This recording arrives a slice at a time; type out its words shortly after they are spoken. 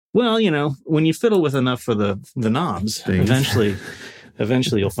Well, when you fiddle with enough for the knobs, eventually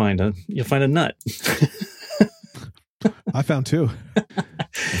you'll find a nut. I found two.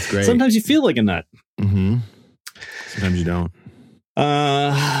 That's great. Sometimes you feel like a nut. Mm-hmm. Sometimes you don't.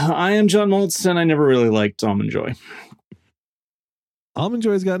 I am John Moltz, and I never really liked Almond Joy. Almond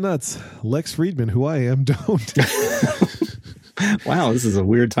Joy's got nuts. Lex Friedman, who I am, don't. Wow, this is a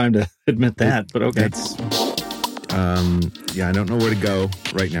weird time to admit that, but okay. Yeah, I don't know where to go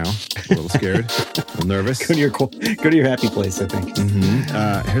right now. A little scared, a little nervous. Go to your happy place, I think.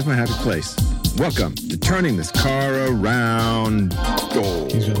 Mm-hmm. Here's my happy place. Welcome to Turning This Car Around. Oh.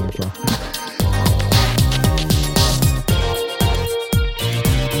 He's John Armstrong.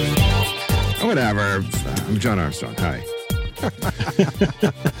 Whatever. I'm John Armstrong. Hi.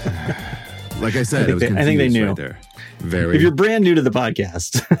 Like I said, I think they knew. Right there. Very. If you're brand new to the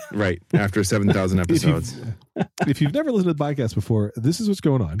podcast. Right. After 7,000 episodes. If you've never listened to the podcast before, this is what's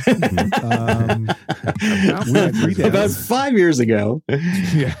going on. About 5 years ago.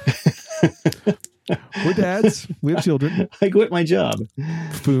 Yeah. We're dads. We have children. I quit my job.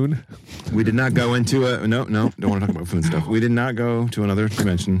 Foon. We did not go into no, don't want to talk about food stuff. We did not go to another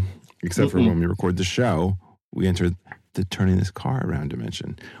dimension, except for when we record the show. We entered the Turning This Car Around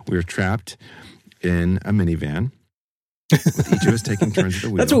dimension. We were trapped in a minivan, with each of us taking turns at the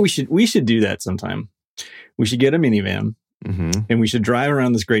wheel. That's what we should do that sometime. We should get a minivan, and we should drive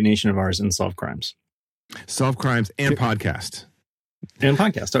around this great nation of ours and solve crimes. Solve crimes and podcast. And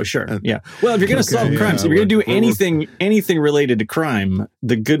podcast. Oh, sure. Yeah. Well, if you're going to solve crimes, if you're going to do anything related to crime,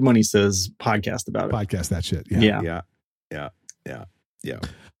 the good money says podcast about it. Podcast that shit. Yeah.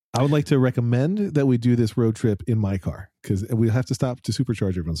 I would like to recommend that we do this road trip in my car because we'll have to stop to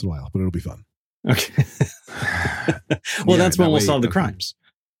supercharge every once in a while, but it'll be fun. Okay. Well, that's when we'll solve the crimes.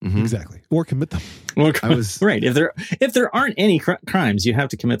 Mm-hmm. Exactly. Or commit them. Right. If there aren't any crimes, you have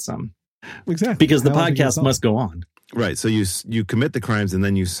to commit some. Exactly. Because the podcast must go on. Right. So you commit the crimes and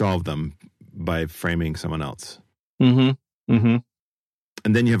then you solve them by framing someone else. Mm-hmm. Mm-hmm.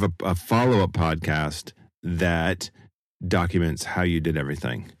 And then you have a follow-up podcast that documents how you did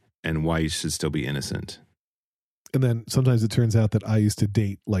everything and why you should still be innocent. And then sometimes it turns out that I used to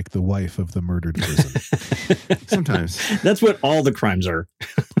date like the wife of the murdered person. Sometimes. That's what all the crimes are.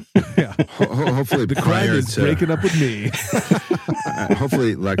 Yeah. Hopefully the crime is breaking up with me.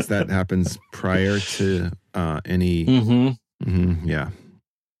 Hopefully, Lex, that happens prior to any... yeah.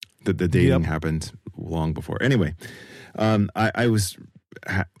 The dating happened long before. Anyway, I was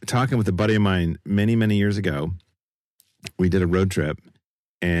talking with a buddy of mine many, many years ago. We did a road trip,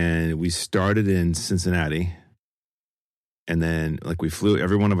 and we started in Cincinnati. And then, we flew,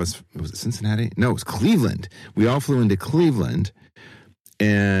 every one of us, was it Cincinnati? No, it was Cleveland. We all flew into Cleveland.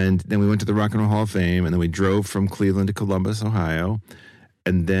 And then we went to the Rock and Roll Hall of Fame. And then we drove from Cleveland to Columbus, Ohio.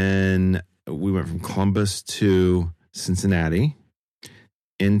 And then we went from Columbus to Cincinnati,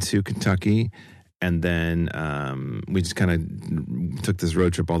 into Kentucky. And then we just kind of took this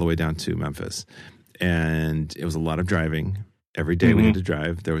road trip all the way down to Memphis. And it was a lot of driving. Every day we had to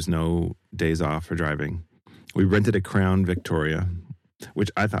drive. There was no days off for driving. We rented a Crown Victoria,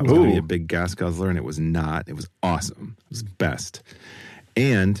 which I thought was going to be a big gas guzzler, and it was not. It was awesome. It was best.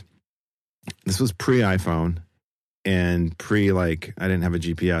 And this was pre-iPhone and I didn't have a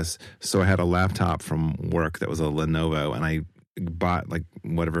GPS, so I had a laptop from work that was a Lenovo, and I bought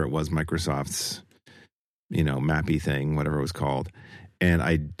whatever it was, Microsoft's, Mappy thing, whatever it was called. And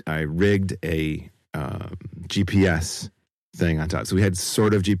I rigged a GPS thing on top. So we had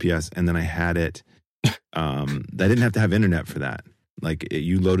sort of GPS, and then I had it. I didn't have to have internet for that.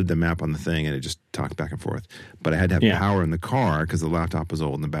 You loaded the map on the thing and it just talked back and forth. But I had to have power in the car because the laptop was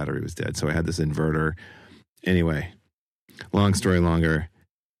old and the battery was dead. So I had this inverter. Anyway, long story longer,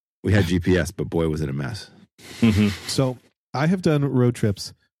 we had GPS, but boy, was it a mess. Mm-hmm. So I have done road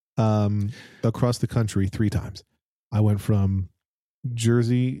trips across the country 3 times. I went from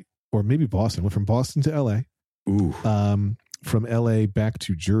Jersey, or maybe Boston. Went from Boston to LA. Ooh. From LA back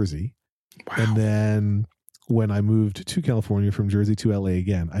to Jersey. Wow. And then when I moved to California from Jersey to LA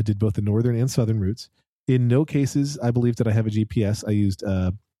again, I did both the northern and southern routes. In no cases, I believe that I have a GPS. I used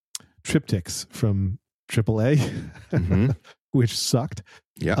triptychs from AAA, which sucked.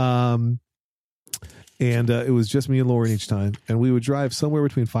 Yeah. And it was just me and Lauren each time. And we would drive somewhere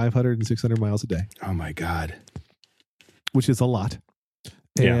between 500 and 600 miles a day. Oh, my God. Which is a lot.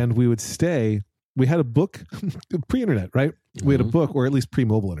 And we would stay. We had a book, pre-internet, right? We had a book, or at least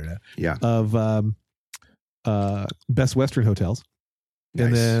pre-mobile internet, of Best Western hotels. Nice.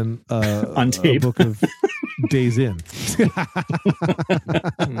 And then on tape. A book of Days Inn.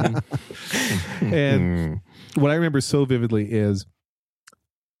 And what I remember so vividly is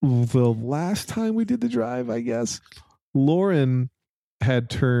the last time we did the drive, I guess, Lauren had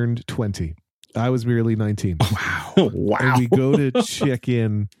turned 20. I was merely 19. Wow. Wow. And we go to check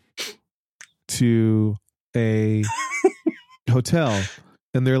in to a hotel,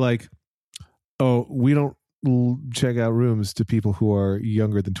 and they're like, oh, we don't check out rooms to people who are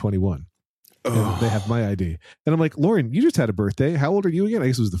younger than 21. Oh. They have my ID. And I'm like, Lauren, you just had a birthday. How old are you again? I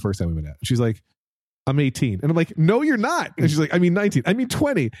guess it was the first time we went out. She's like, I'm 18. And I'm like, no, you're not. And she's like, I mean 19. I mean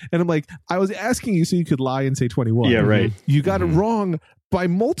 20. And I'm like, I was asking you so you could lie and say 21. Yeah, right. You got it wrong by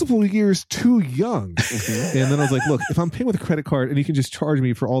multiple years too young. And then I was like, look, if I'm paying with a credit card and you can just charge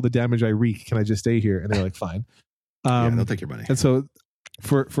me for all the damage I wreak, can I just stay here? And they're like, fine. They'll take your money. And so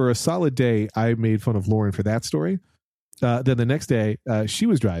for a solid day, I made fun of Lauren for that story. Then the next day, she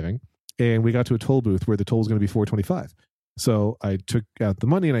was driving, and we got to a toll booth where the toll was going to be $4.25. So I took out the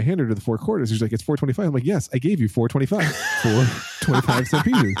money and I handed her the 4 quarters. She's like, it's $4.25. I'm like, yes, I gave you $4.25 for 25-cent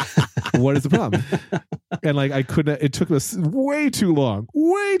pieces. What is the problem? And like, I couldn't, it took us way too long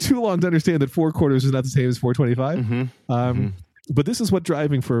to understand that 4 quarters is not the same as $4.25. But this is what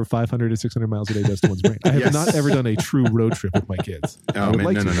driving for 500 to 600 miles a day does to one's brain. I have not ever done a true road trip with my kids. Oh,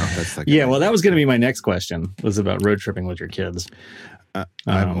 man, no. That's like well, that was going to be my next question, was about road tripping with your kids. I've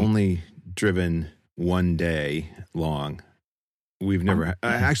only driven one day long. We've never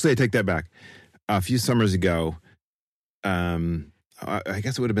actually, I take that back. A few summers ago, I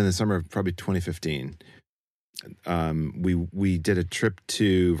guess it would have been the summer of probably 2015. We did a trip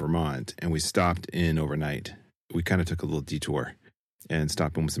to Vermont, and we stopped in overnight. We kind of took a little detour and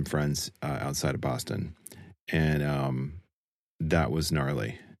stopped in with some friends outside of Boston, and that was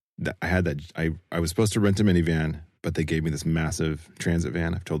gnarly. I had that. I was supposed to rent a minivan, but they gave me this massive transit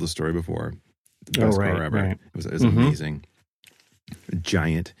van. I've told the story before. The best car ever. Right. It was amazing,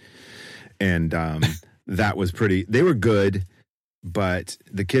 giant, and that was pretty. They were good, but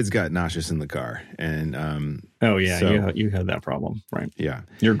the kids got nauseous in the car, and you had that problem, right? Yeah,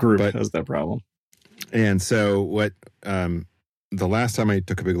 your group has that problem. And so what? The last time I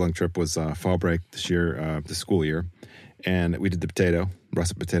took a big long trip was fall break this year, the school year, and we did the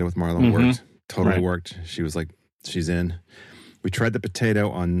russet potato with Marlon. Worked, totally worked. She was like, she's in. We tried the potato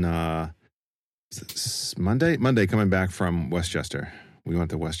on Monday coming back from Westchester. We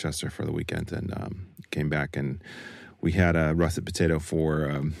went to Westchester for the weekend and came back, and we had a russet potato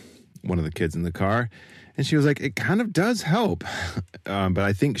for one of the kids in the car. And she was like, it kind of does help. But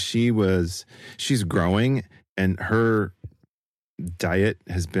I think she's growing, and her diet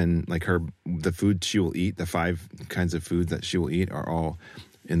has been like the food she will eat, the 5 kinds of foods that she will eat are all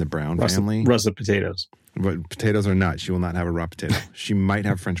in the Brown family. Russet potatoes. But potatoes are not. She will not have a raw potato. She might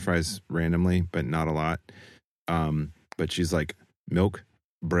have French fries randomly, but not a lot. But she's like milk,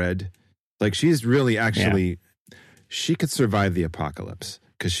 bread. Like she's really actually, she could survive the apocalypse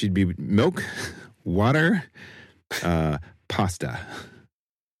because she'd be milk, water, pasta.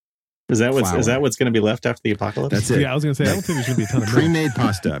 Is that what's going to be left after the apocalypse? That's it. Yeah, I was going to say, I don't think there's going to be a ton of pre-made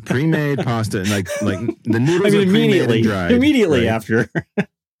pasta, and like the noodles are pre-made and dried. Immediately after.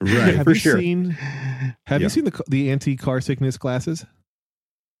 Right. Have you seen the anti-car sickness classes?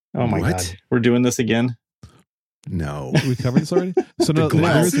 Oh my God. We're doing this again? No. We covered this already? So no,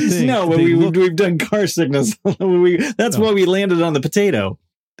 we've done car sickness. That's why we landed on the potato.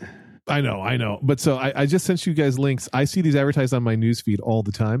 I know. But so I just sent you guys links. I see these advertised on my newsfeed all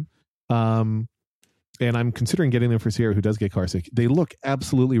the time. And I'm considering getting them for Sierra, who does get car sick. They look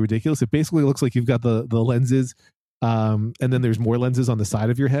absolutely ridiculous. It basically looks like you've got the lenses, and then there's more lenses on the side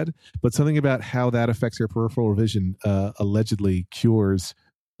of your head. But something about how that affects your peripheral vision allegedly cures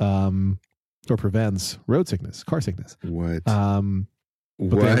or prevents road sickness, car sickness. What?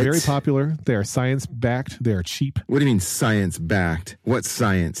 But they're very popular. They are science-backed. They are cheap. What do you mean science-backed? What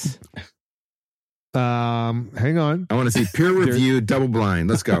science? Hang on. I want to see peer-reviewed, double-blind.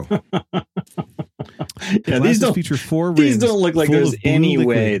 Let's go. These don't feature 4 rings. These don't look like there's any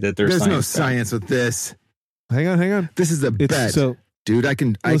way that there's no science with this. Hang on. This is a bet. Dude, I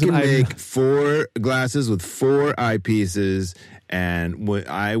can make 4 glasses with 4 eyepieces, and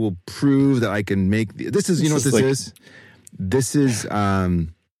I will prove that I can make this is, you know what this is? This is L.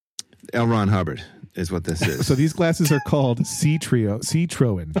 Ron Hubbard is what this is. So these glasses are called Citroen,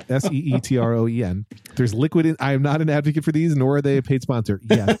 Seetroen. There's liquid in. I am not an advocate for these, nor are they a paid sponsor.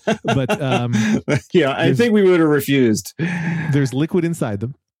 Yes, but I think we would have refused. There's liquid inside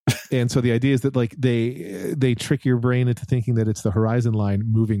them, and so the idea is that like they trick your brain into thinking that it's the horizon line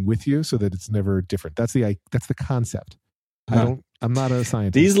moving with you, so that it's never different. That's the concept. I'm not a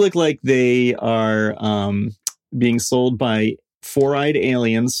scientist. These look like they are being sold by four-eyed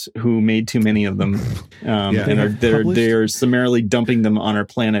aliens who made too many of them, and they're summarily dumping them on our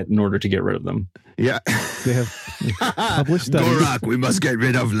planet in order to get rid of them. Yeah, they have published studies. Thorok, we must get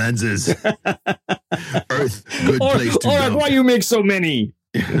rid of lenses. Earth, good place to dump. Why you make so many?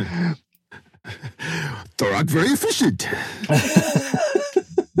 Thorok, very efficient.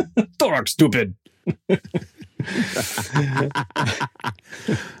 Thorok, stupid.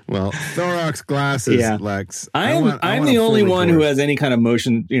 Well, Thorok's glasses, Lex. I'm the only one who has any kind of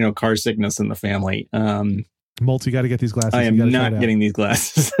motion, car sickness in the family. Molt, you got to get these glasses. I am not getting these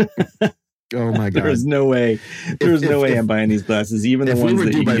glasses. Oh my god! There's no way. There's no way I'm buying these glasses, even the ones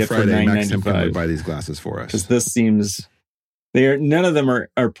that you can get for $9.95. Would buy these glasses for us because this seems none of them are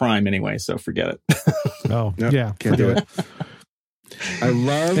prime anyway. So forget it. Oh yeah, can't do it. I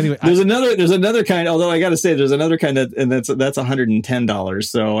love. Anyway, there's another kind. Although I got to say, there's another kind and that's $110.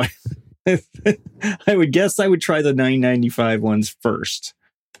 So I would guess I would try the $9.95 ones first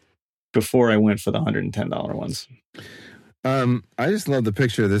before I went for the $110 ones. I just love the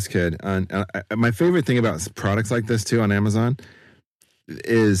picture of this kid. My favorite thing about products like this too on Amazon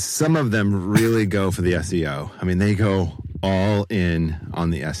is some of them really go for the SEO. I mean, they go all in on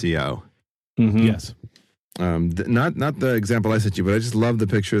the SEO. Mm-hmm. Yes. Not the example I sent you, but I just love the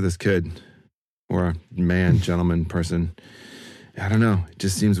picture of this kid or man, gentleman, person. I don't know. It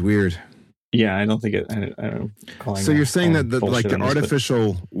just seems weird. Yeah, I don't think it. I don't. So you're saying that the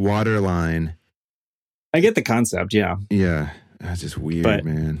artificial water line. I get the concept, yeah. Yeah, that's just weird,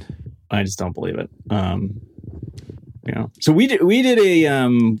 man. I just don't believe it. So we did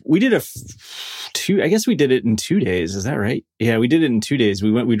I guess we did it in 2 days. Is that right? Yeah, we did it in 2 days.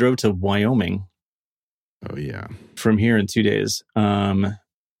 We drove to Wyoming. Oh yeah, from here in 2 days, and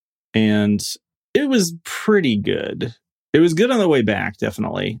it was pretty good. It was good on the way back,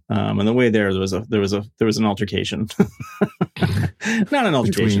 definitely. On the way there was an altercation. Not an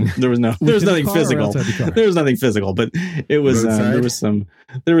altercation. There was nothing physical. There was nothing physical, but it was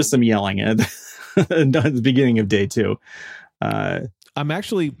there was some yelling at the beginning of day 2. I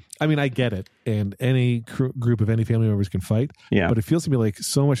get it, and any group of any family members can fight. Yeah, but it feels to me like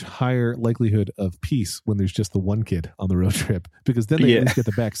so much higher likelihood of peace when there's just the one kid on the road trip, because then they at least get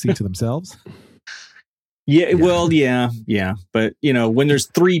the back seat to themselves. Yeah, well, yeah. But, when there's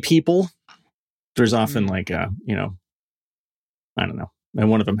 3 people, there's often I don't know. And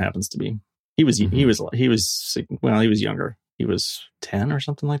one of them happens to be, he was younger. He was 10 or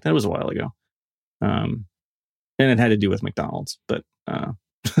something like that. It was a while ago. And it had to do with McDonald's, but.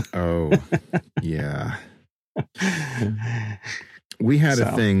 Oh, yeah. We had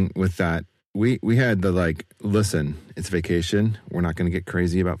a thing with that. We had the listen, it's vacation. We're not going to get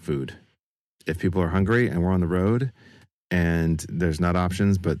crazy about food. If people are hungry and we're on the road and there's not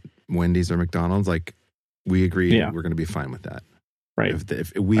options but Wendy's or McDonald's, we agreed we're going to be fine with that. Right.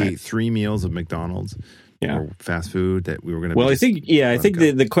 If we ate 3 meals of McDonald's or fast food, that we were going to. Well, I think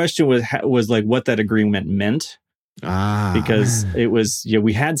the question was what that agreement meant. Because it was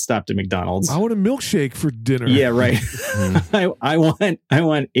we had stopped at McDonald's. I want a milkshake for dinner. Yeah, right. I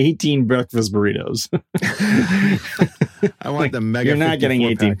want 18 breakfast burritos. I want the mega. You're not getting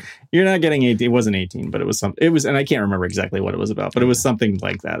 18. Pack. You're not getting 18. It wasn't 18, but it was some. It was, and I can't remember exactly what it was about, but it was something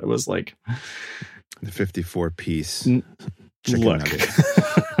like that. It was like the 54-piece chicken nuggets.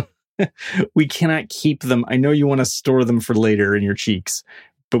 We cannot keep them. I know you want to store them for later in your cheeks,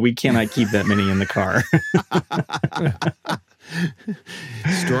 but we cannot keep that many in the car.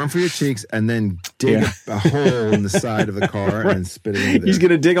 Store them for your cheeks and then dig a hole in the side of the car and spit it in there. He's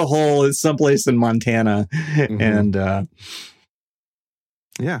going to dig a hole someplace in Montana. Mm-hmm. And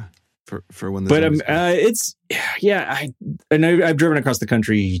for when the but I've driven across the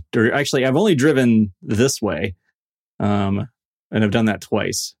country, or actually I've only driven this way. And I've done that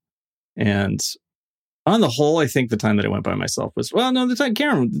twice. And on the whole, I think the time that I went by myself was,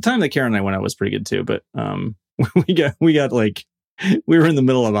 the time that Karen and I went out was pretty good too. But we were in the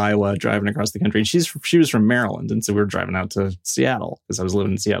middle of Iowa driving across the country, and she was from Maryland, and so we were driving out to Seattle because I was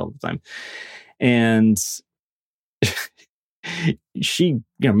living in Seattle at the time. And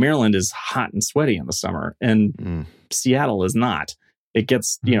Maryland is hot and sweaty in the summer, and Seattle is not. It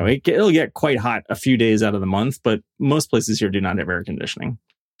gets it'll get quite hot a few days out of the month, but most places here do not have air conditioning.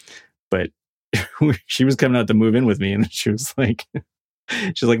 But she was coming out to move in with me, and she was like,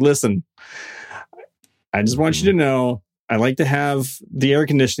 listen, I just want you to know, I like to have the air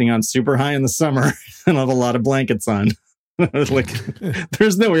conditioning on super high in the summer and have a lot of blankets on. I was like,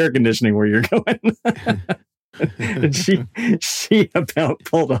 there's no air conditioning where you're going. And she about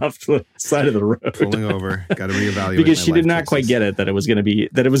pulled off to the side of the road. Pulling over. Got to reevaluate. Because she did not quite get it that it was going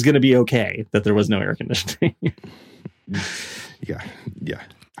to be okay, that there was no air conditioning.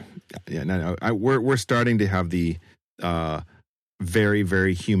 No. We're starting to have the very,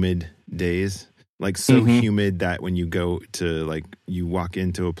 very humid days. Like so humid that when you go to you walk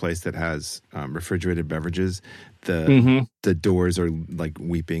into a place that has refrigerated beverages, the doors are like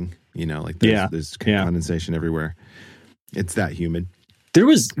weeping. There's condensation everywhere. It's that humid. There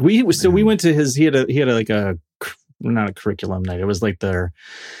was we went to his. He had a not a curriculum night. It was like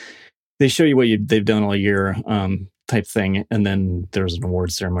they show you what they've done all year type thing, and then there was an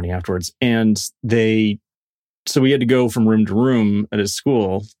award ceremony afterwards. And so we had to go from room to room at his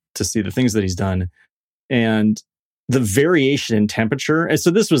school to see the things that he's done, and the variation in temperature. And so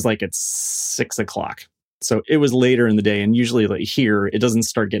this was like at 6 o'clock. So it was later in the day, and usually like here, it doesn't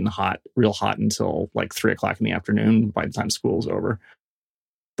start getting real hot until like 3 o'clock in the afternoon by the time school's over.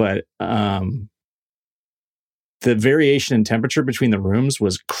 But the variation in temperature between the rooms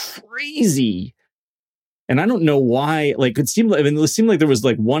was crazy. And I don't know why, like it seemed like there was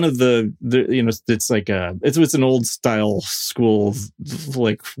like one of the it's like it's an old style school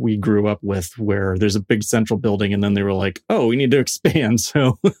like we grew up with, where there's a big central building, and then they were like, oh, we need to expand.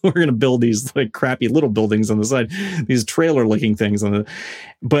 So we're going to build these like crappy little buildings on the side, these trailer looking things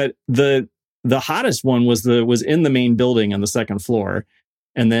but the hottest one was in the main building on the second floor.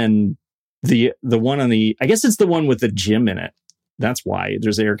 And then the one on I guess it's the one with the gym in it. That's why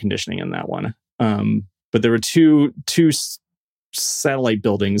there's air conditioning in that one. But there were two satellite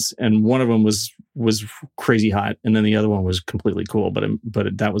buildings, and one of them was crazy hot, and then the other one was completely cool. But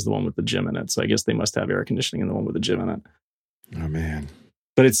that was the one with the gym in it. So I guess they must have air conditioning in the one with the gym in it. Oh man!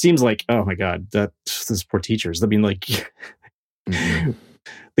 But it seems like, oh my god, those poor teachers. I mean, like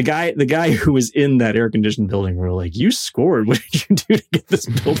the guy who was in that air conditioned building, were like, you scored. What did you do to get this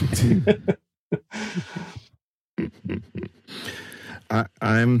building?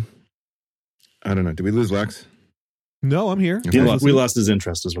 I don't know. Did we lose Lex? No, I'm here. We lost his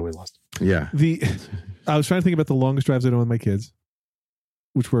interest is what we lost. Yeah. I was trying to think about the longest drives I've done with my kids,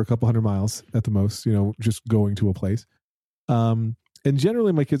 which were a couple 100 miles at the most, just going to a place. And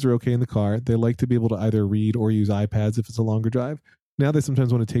generally my kids are okay in the car. They like to be able to either read or use iPads if it's a longer drive. Now they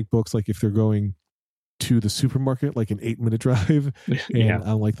sometimes want to take books, like if they're going to the supermarket, like an 8-minute drive. And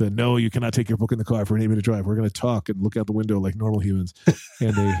I'm like, no, you cannot take your book in the car for an 8-minute drive. We're going to talk and look out the window like normal humans.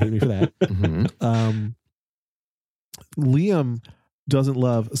 And they hate me for that. Liam doesn't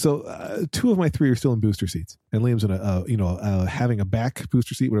love. So 2 of my 3 are still in booster seats, and Liam's in having a back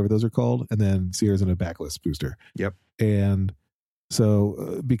booster seat, whatever those are called. And then Sierra's in a backless booster. Yep. And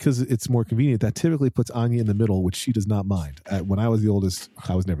so because it's more convenient, that typically puts Anya in the middle, which she does not mind. When I was the oldest,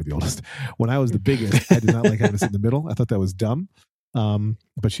 I was never the oldest. When I was the biggest, I did not like having to sit in the middle. I thought that was dumb.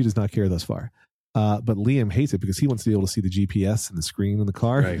 But she does not care thus far. But Liam hates it because he wants to be able to see the GPS and the screen in the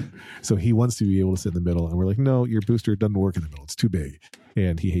car. Right. So he wants to be able to sit in the middle. And we're like, no, your booster doesn't work in the middle. It's too big.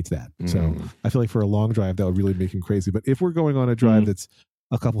 And he hates that. So I feel like for a long drive, that would really make him crazy. But if we're going on a drive that's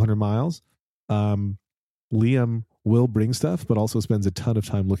a couple 100 miles, Liam will bring stuff, but also spends a ton of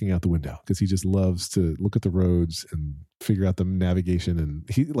time looking out the window because he just loves to look at the roads and figure out the navigation. And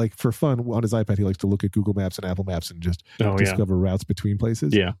he, like, for fun on his iPad, he likes to look at Google Maps and Apple Maps and just discover routes between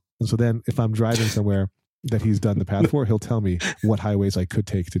places. Yeah. And so then if I'm driving somewhere that he's done the path for, he'll tell me what highways I could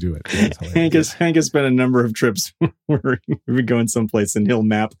take to do it. Hank has been a number of trips where we're going someplace and he'll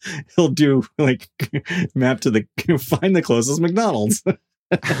do like map to find the closest McDonald's.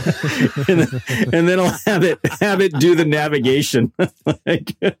 and then I'll have it do the navigation.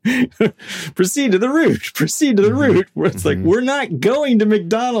 Like, proceed to the route where it's like, we're not going to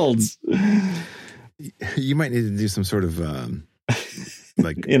McDonald's. You might need to do some sort of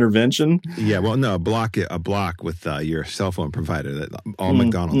like intervention. Yeah, well, no, a block with your cell phone provider that all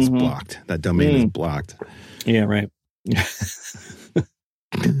McDonald's is blocked. That domain is blocked. Yeah, right.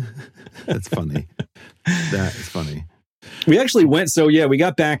 That's funny. That is funny. We actually went. So yeah, we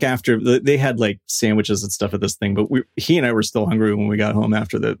got back after they had like sandwiches and stuff at this thing, but he and I were still hungry when we got home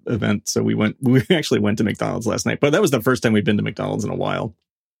after the event. So we actually went to McDonald's last night, but that was the first time we'd been to McDonald's in a while.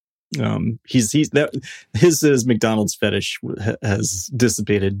 His McDonald's fetish has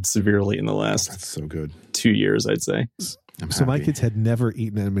dissipated severely in the last That's so good 2 years, I'd say. So my kids had never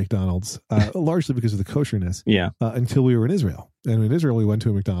eaten at McDonald's, largely because of the kosherness. Yeah. Until we were in Israel, and in Israel we went to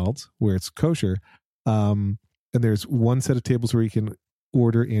a McDonald's where it's kosher. And there's one set of tables where you can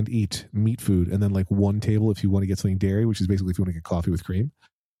order and eat meat food, and then like one table if you want to get something dairy, which is basically if you want to get coffee with cream,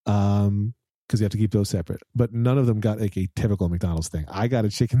 because you have to keep those separate. But none of them got like a typical McDonald's thing. I got a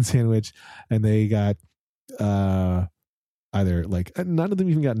chicken sandwich, and they got either like none of them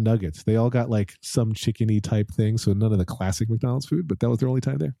even got nuggets. They all got like some chickeny type thing, so none of the classic McDonald's food. But that was their only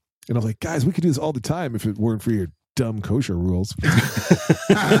time there. And I was like, guys, we could do this all the time if it weren't for your dumb kosher rules.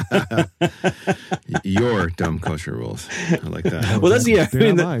 Your dumb kosher rules. I like that. Well, that's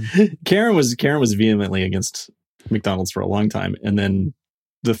Karen was vehemently against McDonald's for a long time, and then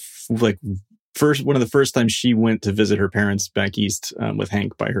one of the first times she went to visit her parents back east with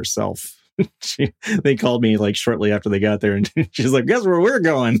Hank by herself. They called me like shortly after they got there, and she's like, "Guess where we're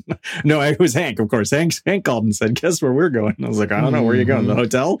going?" No, it was Hank, of course. Hank called and said, "Guess where we're going?" And I was like, "I don't know. Where are you going? The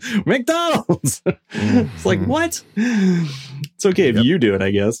hotel? McDonald's." It's like, what? It's okay if you do it,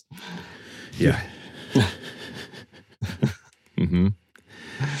 I guess. Yeah. Mm-hmm.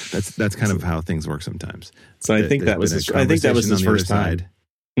 That's kind of how things work sometimes. So I think that was his first time,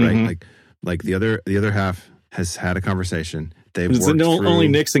 right? Mm-hmm. Like the other half has had a conversation. They've worked through. Only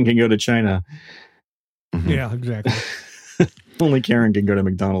Nixon can go to China. Mm-hmm. Yeah, exactly. Only Karen can go to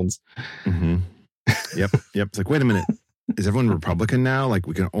McDonald's. Mm-hmm. Yep. It's like, wait a minute. Is everyone Republican now? Like,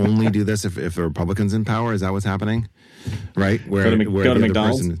 we can only do this if the Republican's in power? Is that what's happening? Right? Where go to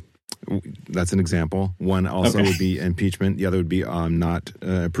McDonald's? That's an example. One also would be impeachment. The other would be not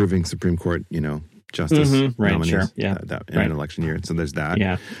approving Supreme Court, justice nominees sure. in an election year. So there's that.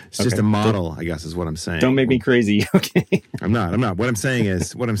 Yeah. It's just a model, I guess, is what I'm saying. Don't make me crazy. Okay. I'm not. What I'm saying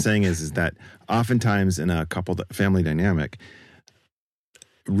is that oftentimes in a couple family dynamic,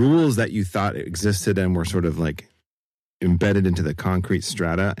 rules that you thought existed and were sort of like embedded into the concrete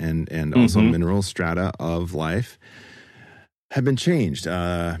strata and also mineral strata of life have been changed.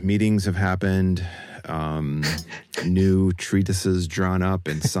 Meetings have happened, new treatises drawn up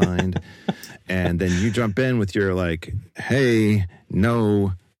and signed. And then you jump in with your like, hey,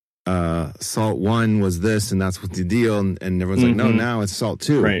 no, salt 1 was this, and that's what the deal. And everyone's like, no, now it's salt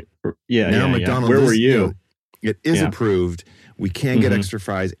 2. Right. Yeah. Now McDonald's. Where were you? It is approved. We can get extra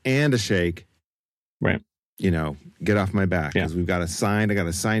fries and a shake. Right. Get off my back because I got a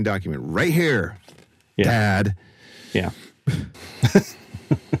signed document right here, Dad. Yeah.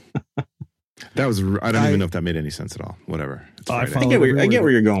 That was. I don't even know if that made any sense at all. Whatever. I get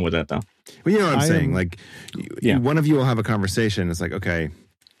where you're going with that, though. Well, you know what I'm saying. Like, one of you will have a conversation. It's like, okay,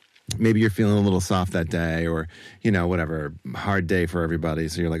 maybe you're feeling a little soft that day, or whatever, hard day for everybody.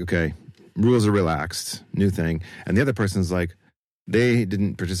 So you're like, okay, rules are relaxed, new thing, and the other person's like, they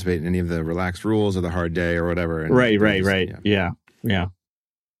didn't participate in any of the relaxed rules or the hard day or whatever. And right. Yeah.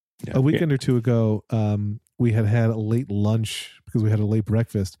 A weekend or two ago, we had a late lunch because we had a late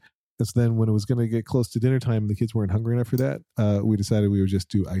breakfast. And so then when it was going to get close to dinner time and the kids weren't hungry enough for that, we decided we would just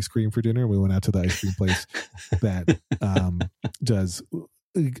do ice cream for dinner. We went out to the ice cream place that does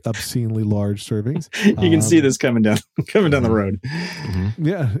obscenely large servings. You can see this coming down the road. Mm-hmm.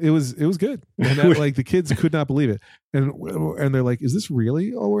 Yeah, it was good. And that, the kids could not believe it. And they're like, is this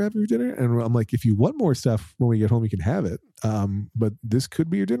really all we're having for dinner? And I'm like, if you want more stuff when we get home, you can have it. But this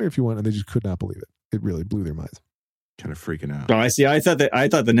could be your dinner if you want. And they just could not believe it. It really blew their minds. Kind of freaking out. Oh, I see. I thought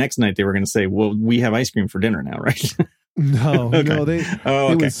the next night they were going to say, well, we have ice cream for dinner now, right? No, okay.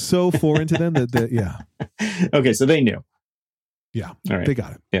 No, it was so foreign to them that yeah. Okay, so they knew. Yeah, all right. They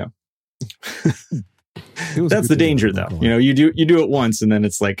got it. Yeah. That's the danger, though. You do it once, and then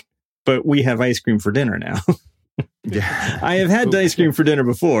it's like, but we have ice cream for dinner now. Yeah, I have had ice cream for dinner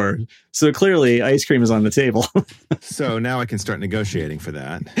before, so clearly ice cream is on the table. So now I can start negotiating for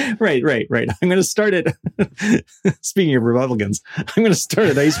that. Right. I'm going to start it. Speaking of Republicans, I'm going to start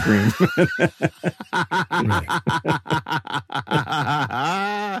at ice cream.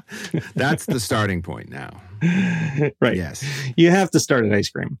 That's the starting point now. Right. Yes. You have to start at ice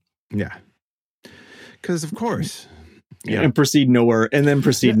cream. Yeah. Because of course. Yeah. And proceed nowhere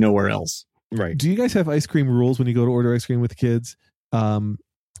else. Right. Do you guys have ice cream rules when you go to order ice cream with the kids?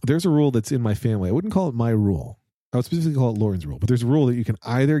 There's a rule that's in my family. I wouldn't call it my rule. I would specifically call it Lauren's rule. But there's a rule that you can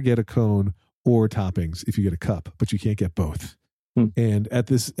either get a cone or toppings if you get a cup, but you can't get both. And at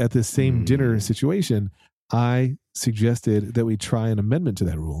this same dinner situation, I suggested that we try an amendment to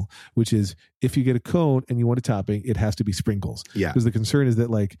that rule, which is if you get a cone and you want a topping, it has to be sprinkles. Yeah. Because the concern is that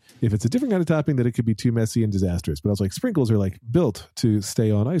if it's a different kind of topping, that it could be too messy and disastrous. But I was like, sprinkles are built to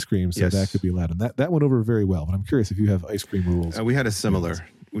stay on ice cream, so that could be allowed. And that went over very well. But I'm curious if you have ice cream rules. We've had a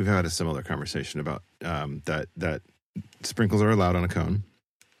similar conversation about that sprinkles are allowed on a cone,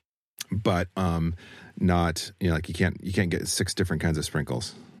 but not you can't get 6 different kinds of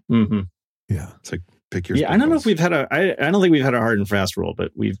sprinkles. Mm-hmm. Yeah, it's like pick your. Yeah, sprinkles. I don't know if we've had I don't think we've had a hard and fast rule,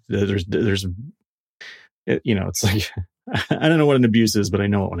 but there's it's like I don't know what an abuse is, but I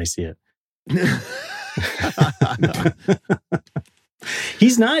know it when I see it.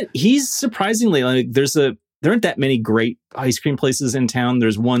 He's surprisingly there aren't that many great ice cream places in town.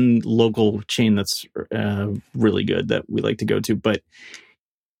 There's one local chain that's really good that we like to go to, but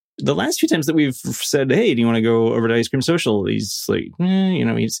the last few times that we've said, hey, do you want to go over to Ice Cream Social? He's like,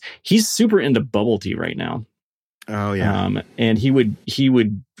 he's super into bubble tea right now. Oh yeah. And he would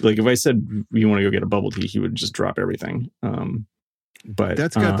like, if I said you want to go get a bubble tea, he would just drop everything. But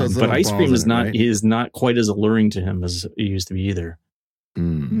that's got those little but ice cream is not right? is not quite as alluring to him as it used to be either.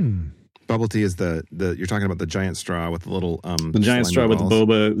 Bubble tea is the you're talking about the giant straw with the little the giant straw balls.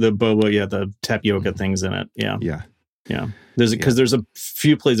 With the boba, yeah, the tapioca things in it. Yeah. There's a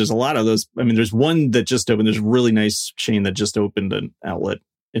few places. There's a lot of those. I mean, there's one that just opened. There's a really nice chain that just opened an outlet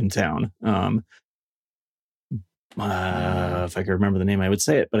in town. If I could remember the name, I would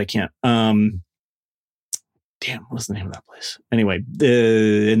say it, but I can't. Damn, what's the name of that place? Anyway,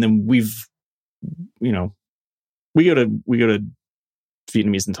 and then we go to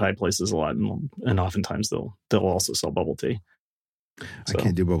Vietnamese and Thai places a lot, and oftentimes they'll also sell bubble tea. So, I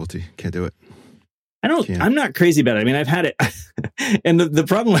can't do bubble tea. Can't do it. I'm not crazy about it. I mean, I've had it, and the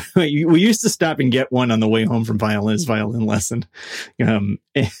problem, we used to stop and get one on the way home from violin lesson. And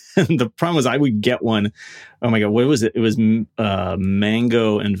the problem was I would get one. Oh my God, what was it? It was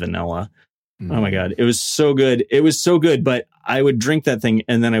mango and vanilla. Oh my God, it was so good. It was so good, but I would drink that thing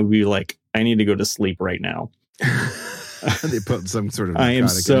and then I would be like, I need to go to sleep right now. They put some sort of. I am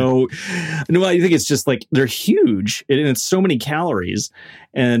so. No, I think it's just like they're huge, and it's so many calories,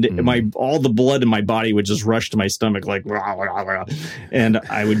 and all the blood in my body would just rush to my stomach, like, rah, rah, rah, and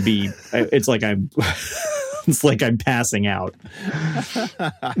I would be. It's like I'm passing out.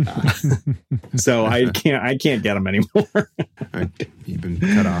 So I can't get them anymore. You've been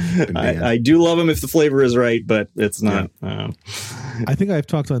cut off. I do love them if the flavor is right, but it's not. Yeah. I think I've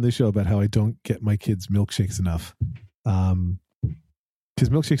talked on this show about how I don't get my kids milkshakes enough. Because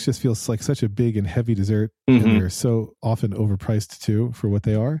milkshakes just feels like such a big and heavy dessert, and they're so often overpriced too for what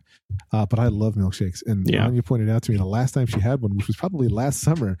they are. But I love milkshakes, and Anya pointed out to me the last time she had one, which was probably last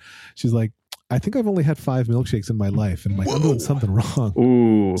summer. She's like, I think I've only had 5 milkshakes in my life, and I'm like, I'm doing something wrong.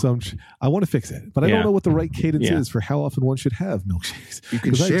 Ooh. So I want to fix it, but I don't know what the right cadence is for how often one should have milkshakes. You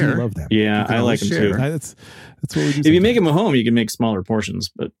can share. I do love them. Yeah, I like them too. That's what we do. If you make them at home, you can make smaller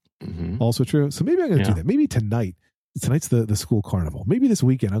portions, but also true. So maybe I'm going to do that. Maybe tonight. Tonight's the school carnival. Maybe this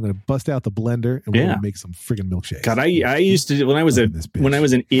weekend I'm going to bust out the blender and we're going to make some friggin' milkshakes. God, I used to when I was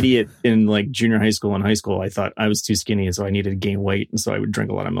an idiot in like junior high school and high school. I thought I was too skinny, and so I needed to gain weight, and so I would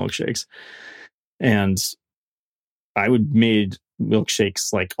drink a lot of milkshakes, and I would made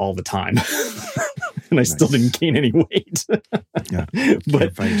milkshakes like all the time, and I still didn't gain any weight. But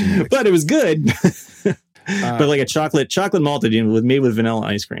it was good. But like a chocolate malted made with vanilla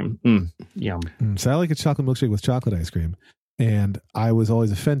ice cream. Yum. So I like a chocolate milkshake with chocolate ice cream. And I was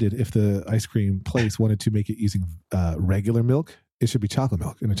always offended if the ice cream place wanted to make it using regular milk. It should be chocolate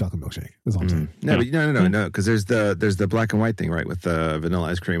milk in a chocolate milkshake. That's all I'm saying. No. Because there's the black and white thing, right? With the vanilla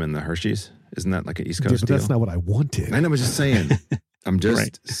ice cream and the Hershey's. Isn't that like an East Coast deal? That's not what I wanted. I know. I was just saying. I'm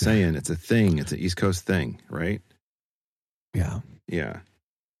just saying it's a thing. It's an East Coast thing, right? Yeah. Yeah.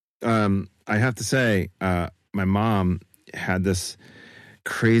 I have to say, my mom had this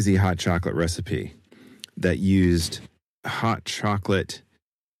crazy hot chocolate recipe that used hot chocolate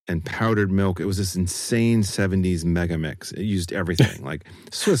and powdered milk. It was this insane 70s mega mix. It used everything like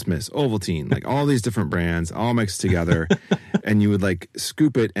Swiss Miss, Ovaltine, like all these different brands all mixed together. And you would like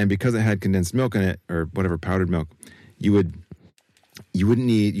scoop it. And because it had condensed milk in it or whatever powdered milk, you could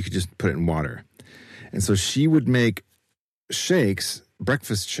just put it in water. And so she would make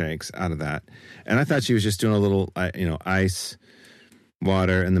breakfast shakes out of that. And I thought she was just doing a little, ice,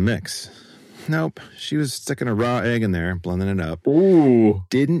 water, and the mix. Nope. She was sticking a raw egg in there, blending it up. Ooh.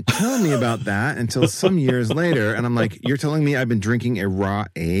 Didn't tell me about that until some years later. And I'm like, you're telling me I've been drinking a raw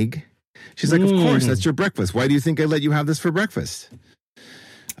egg? She's like, of course, that's your breakfast. Why do you think I let you have this for breakfast?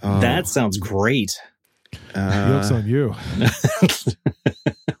 That sounds great. Joke's on you.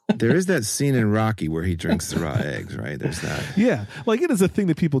 There is that scene in Rocky where he drinks the raw eggs, right? There's that. Yeah. Like it is a thing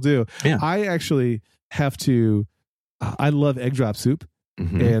that people do. Yeah. I actually have to, I love egg drop soup.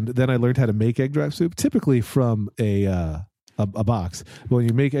 And then I learned how to make egg drop soup, typically from a box. When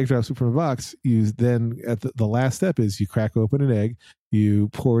you make egg drop soup from a box, the last step is you crack open an egg, you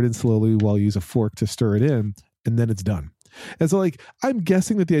pour it in slowly while you use a fork to stir it in, and then it's done. And so, like, I'm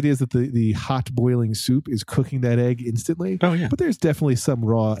guessing that the idea is that the hot boiling soup is cooking that egg instantly. Oh, yeah. But there's definitely some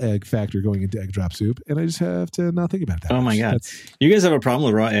raw egg factor going into egg drop soup, and I just have to not think about that. Oh, my God. You guys have a problem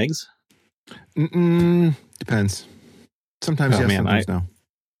with raw eggs? Depends. Sometimes yes, sometimes no.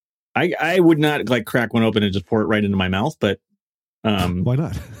 I would not like crack one open and just pour it right into my mouth, but why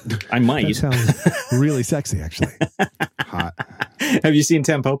not? I might. That sounds really sexy, actually. Hot. Have you seen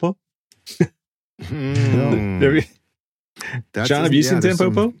Tampopo? No. John, have you seen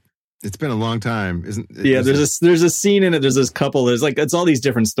Tampopo? It's been a long time, isn't it? Yeah, there's a scene in it. There's this couple. There's like it's all these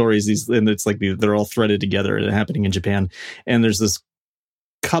different stories. And it's like they're all threaded together and happening in Japan. And there's this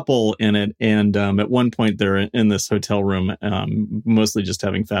couple in it, and at one point they're in this hotel room, mostly just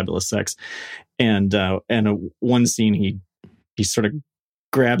having fabulous sex. And one scene he sort of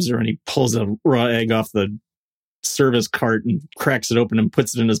grabs her and he pulls a raw egg off the service cart and cracks it open and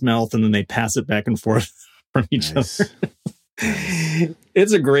puts it in his mouth, and then they pass it back and forth from each other.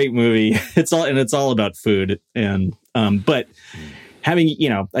 It's a great movie. It's all about food, and but having,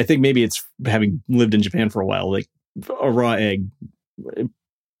 I think maybe it's having lived in Japan for a while, like a raw egg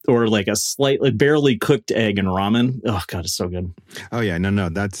or like a slightly barely cooked egg in ramen. Oh God, it's so good. Oh yeah, no,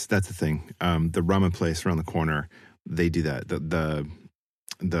 that's the thing. The ramen place around the corner, they do that.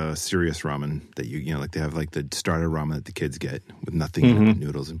 The serious ramen that like they have like the starter ramen that the kids get with nothing in it,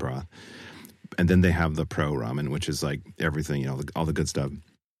 noodles and broth. And then they have the pro ramen, which is like everything, all the good stuff.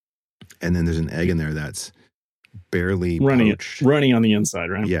 And then there's an egg in there that's barely running on the inside,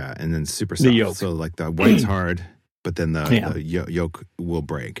 right? Yeah, and then super soft. The yolk. So like the white's hard, but then the yolk will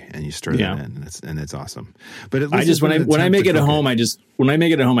break, and you stir that in, and it's awesome. But at least when I make it at home, I just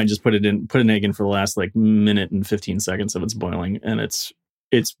put an egg in for the last like minute and 15 seconds of its boiling, and it's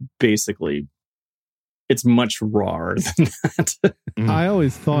basically. It's much rawer than that. I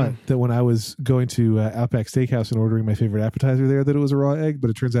always thought that when I was going to Outback Steakhouse and ordering my favorite appetizer there, that it was a raw egg, but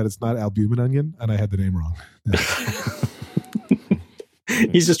it turns out it's not albumin onion, and I had the name wrong.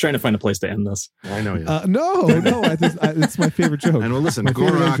 He's just trying to find a place to end this. I know. No, it's my favorite joke. And well, listen,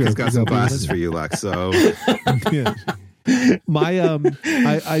 Thorok has got some glasses for you, Lex. So yeah.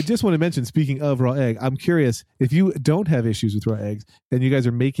 I just want to mention, speaking of raw egg, I'm curious if you don't have issues with raw eggs and you guys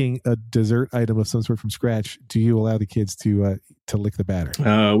are making a dessert item of some sort from scratch, do you allow the kids to lick the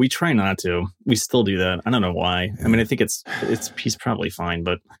batter? We try not to. We still do that. I don't know why. I mean, I think he's probably fine,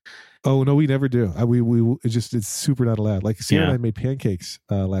 but oh no, we never do. It's super not allowed. Like Sarah and I made pancakes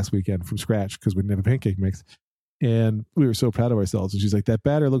last weekend from scratch because we didn't have a pancake mix. And we were so proud of ourselves. And she's like, that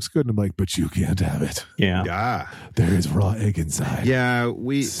batter looks good. And I'm like, but you can't have it. Yeah. There is raw egg inside. Yeah.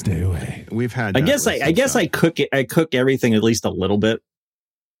 Stay away. We've had, I guess I cook it. I cook everything at least a little bit.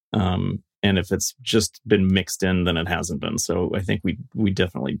 And if it's just been mixed in, then it hasn't been. So I think we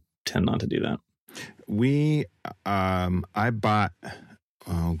definitely tend not to do that. I bought,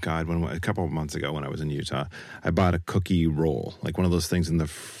 oh God, a couple of months ago when I was in Utah, I bought a cookie roll, like one of those things in the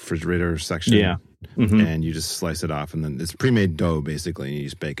refrigerator section. Yeah. And you just slice it off, and then it's pre-made dough basically, and you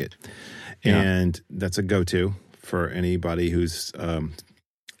just bake it. Yeah. And that's a go-to for anybody who's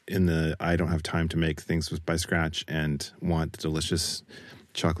in the I don't have time to make things by scratch and want delicious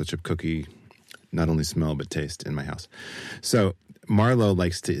chocolate chip cookie, not only smell but taste in my house. So Marlo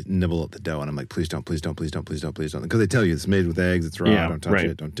likes to nibble at the dough, and I'm like, please don't, please don't, please don't, please don't, please don't. Because they tell you it's made with eggs, it's raw, don't touch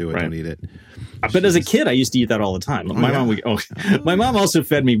it, don't do it, don't eat it. But as a kid, I used to eat that all the time. My mom also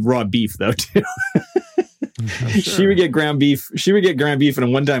fed me raw beef though too. Sure. She would get ground beef.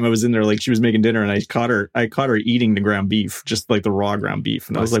 And one time I was in there, like she was making dinner, and I caught her eating the ground beaf, just like the raw ground beef.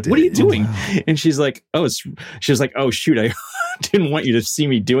 And I was like, "What are you doing?" And she's like, "Oh, she was like, oh shoot, I didn't want you to see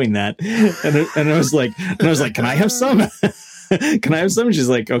me doing that." And I was like, "Can I have some?" Can I have some? She's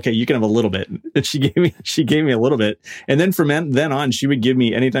like, okay, you can have a little bit. And she gave me a little bit. And then from then on, she would give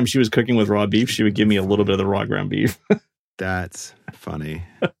me, anytime she was cooking with raw beef, she would give me a little bit of the raw ground beef. That's funny.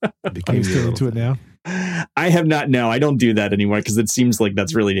 Are you still into it now? I have not. No, I don't do that anymore because it seems like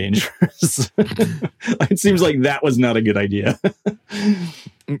that's really dangerous. It seems like that was not a good idea.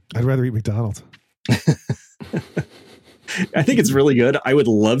 I'd rather eat McDonald's. I think it's really good. I would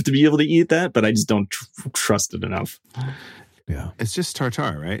love to be able to eat that, but I just don't trust it enough. Yeah, it's just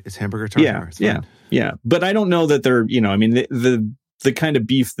tartare, right? It's hamburger tartare. Yeah. But I don't know that they're, I mean, the kind of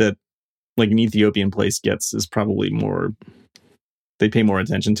beef that like an Ethiopian place gets is probably more. They pay more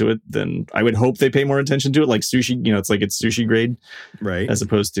attention to it than I would hope they pay more attention to it. Like sushi, it's like it's sushi grade, right? As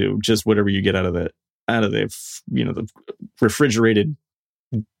opposed to just whatever you get out of the the refrigerated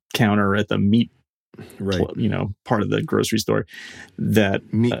counter at the meat. Right, part of the grocery store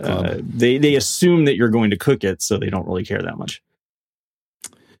that meat club. They assume that you're going to cook it, so they don't really care that much.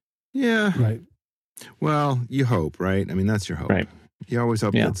 Yeah, right. Well, you hope, right? I mean, that's your hope. Right. You always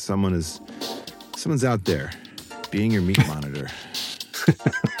hope that someone's out there being your meat monitor.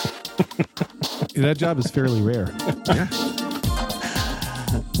 That job is fairly rare. Yeah.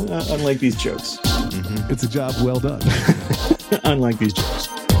 Unlike these jokes, it's a job well done. Unlike these jokes.